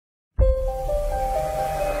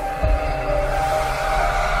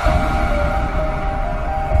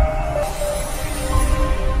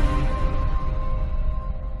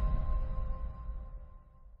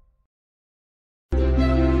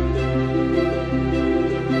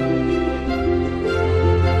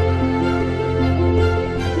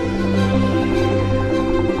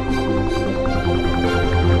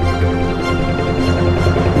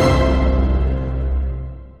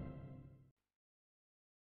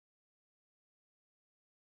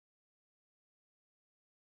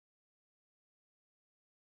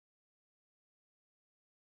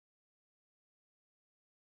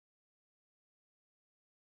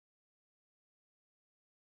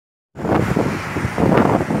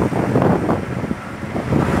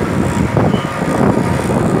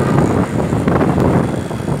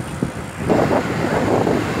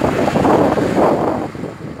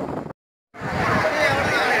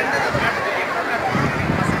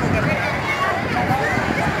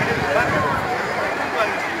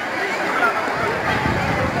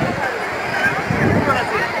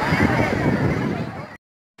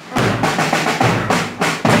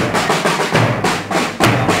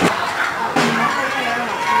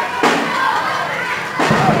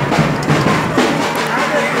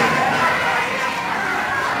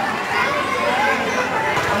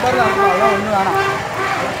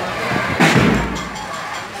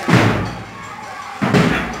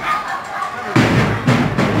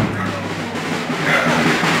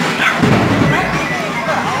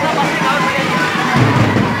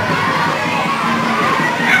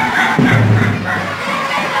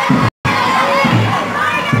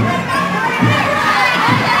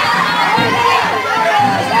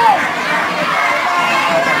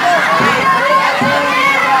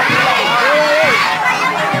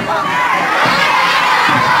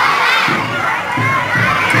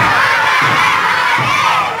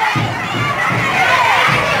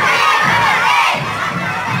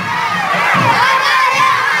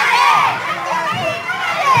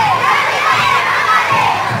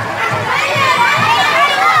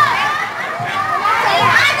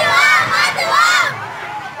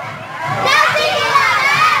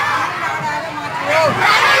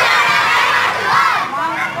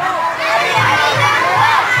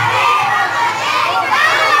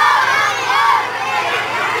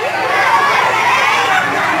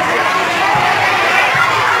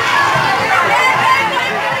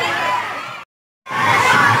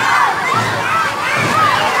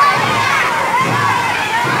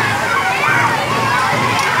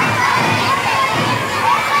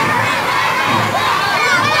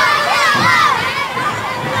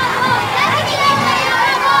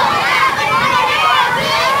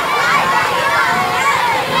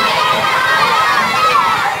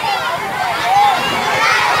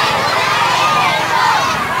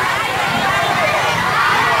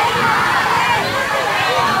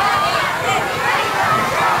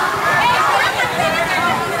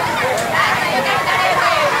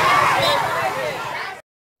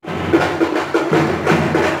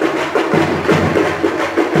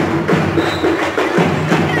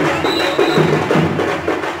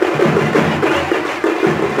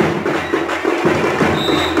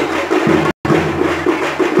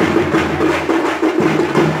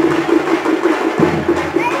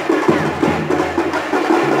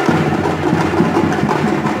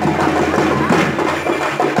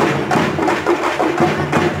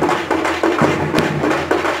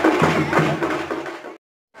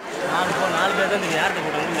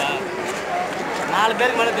4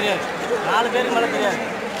 பேருக்கு மேலே தெரியாது. 4 பேருக்கு மேலே தெரியாது.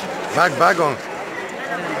 பேக் வாங்க.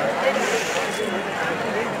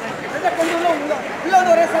 கொஞ்சம் உள்ள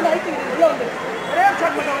வந்து ஒரே சார் ஐட்டி உள்ள வந்து ஒரே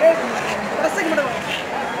ஷாட் மட்டும் ஒரே ட்ரெஸ்ஸுக்கு மட்டும்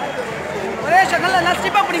ஒரே ஷாட்ல எல்லாம்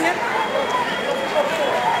ஸ்டிப்பாக பிடிங்க.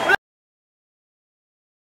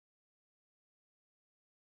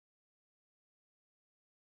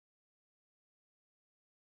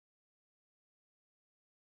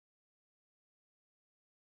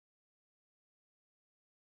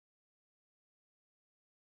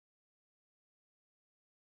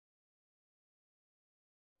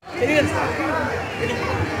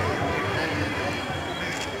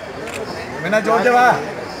 मैंने जोर दे वा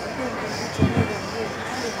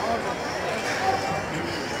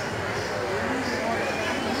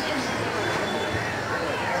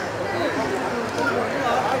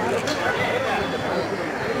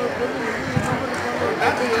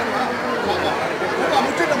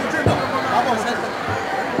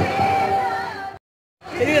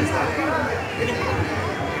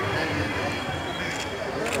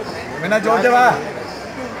मैंने जोर दे वा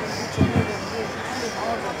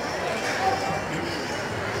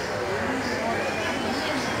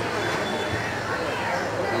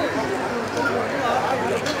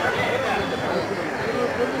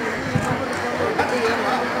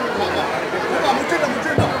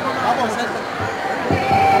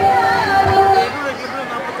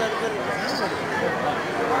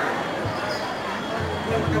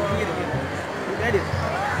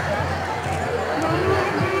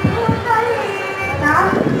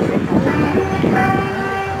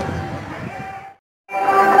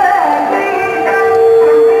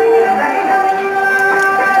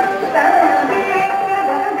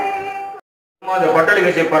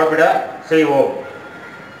பட்டளிகை பரப்பிட செய்வோம்.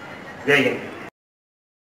 ஜெய்ஹிந்த்.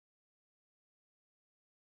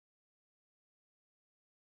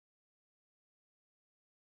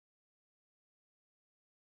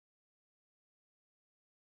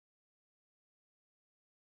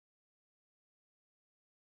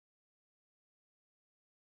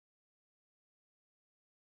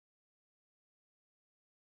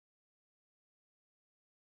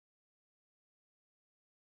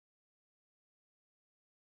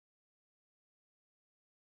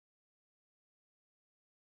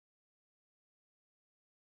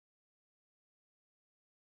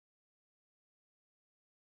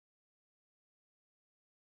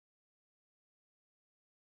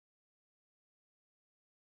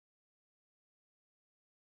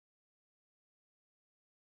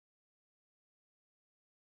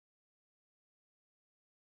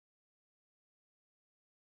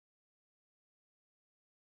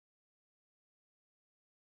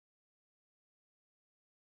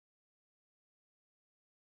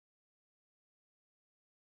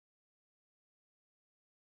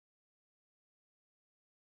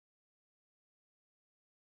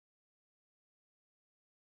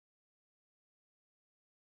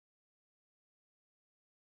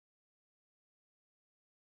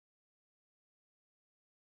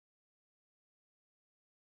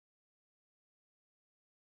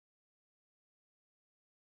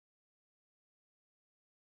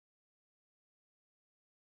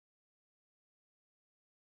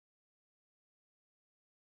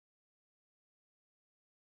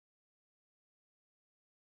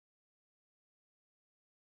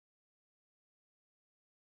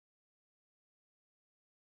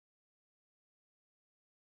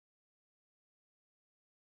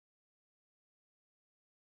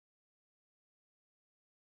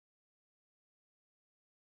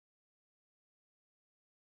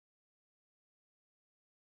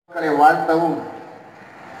 வாழ்த்தவும்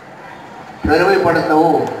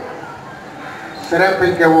பெருமைப்படுத்தவும்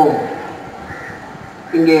சிறப்பிக்கவும்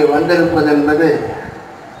இங்கே வந்திருப்பது என்பது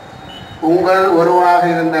உங்கள் ஒருவராக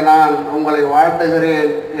இருந்த நான் உங்களை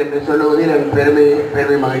வாழ்த்துகிறேன் என்று சொல்லுவதில் என்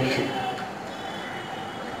பெருமை மகிழ்ச்சி.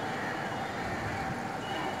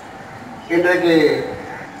 இன்றைக்கு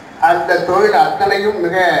அந்த தொழில் அத்தனையும்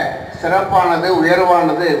மிக சிறப்பானது,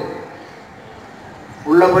 உயர்வானது,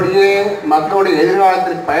 உள்ளபடியே மக்களுடைய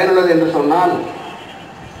எதிர்காலத்திற்கு பயனுள்ளது என்று சொன்னால்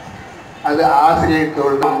அது ஆசிரியர்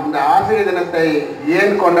தொழில் தான். இந்த ஆசிரியர் தினத்தை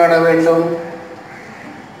ஏன் கொண்டாட வேண்டும்?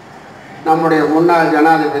 நம்முடைய முன்னாள்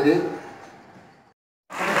ஜனாதிபதி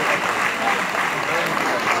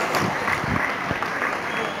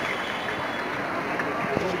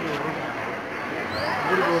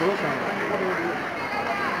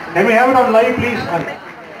Can we have it on live, please?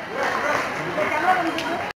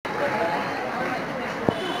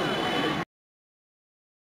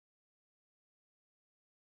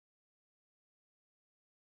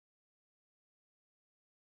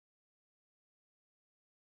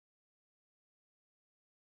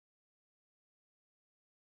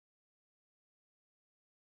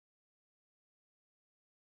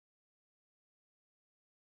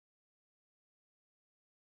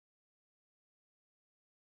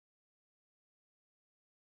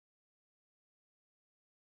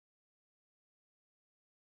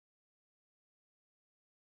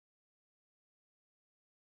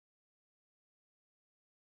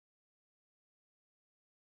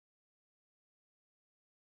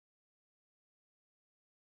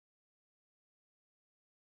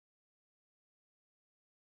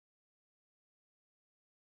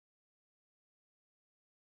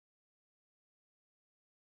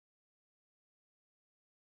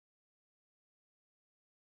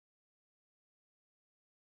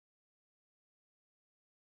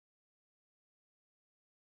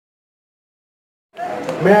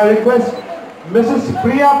 May I request Mrs.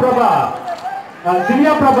 Priya Prabha,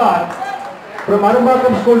 Divya Prabha from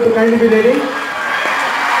Arumbakam School to kindly be ready.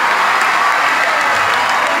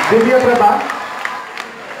 Divya Prabha.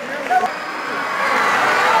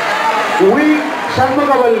 We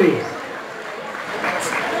Shanmugavalli.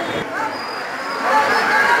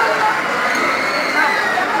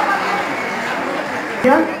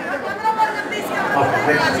 Yeah? Okay,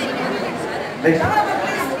 next.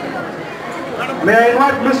 May I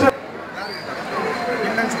invite Mr.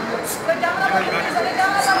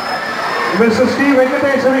 Steve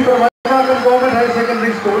Venkateswari from Arumbakam Government High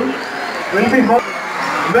Secondary School will be followed.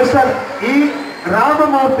 Mr. E.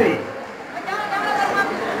 Ramamurthy.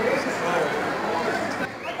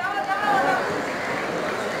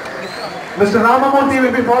 Mr. Ramamurthy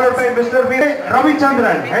will be followed by Mr. V.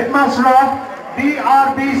 Ravichandran, Headmaster of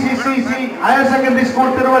DRBCCC Higher Secondary School,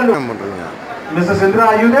 Tiruvallur. Mrs. Indra,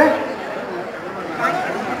 are you there?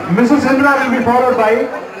 Mrs. Indra will be followed by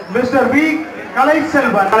Mr. V. Kalai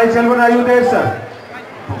Selvan. Kalai Selvan, are you there, sir?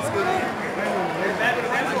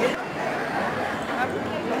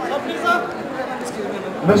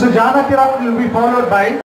 Mr. Janaki Rao will be followed by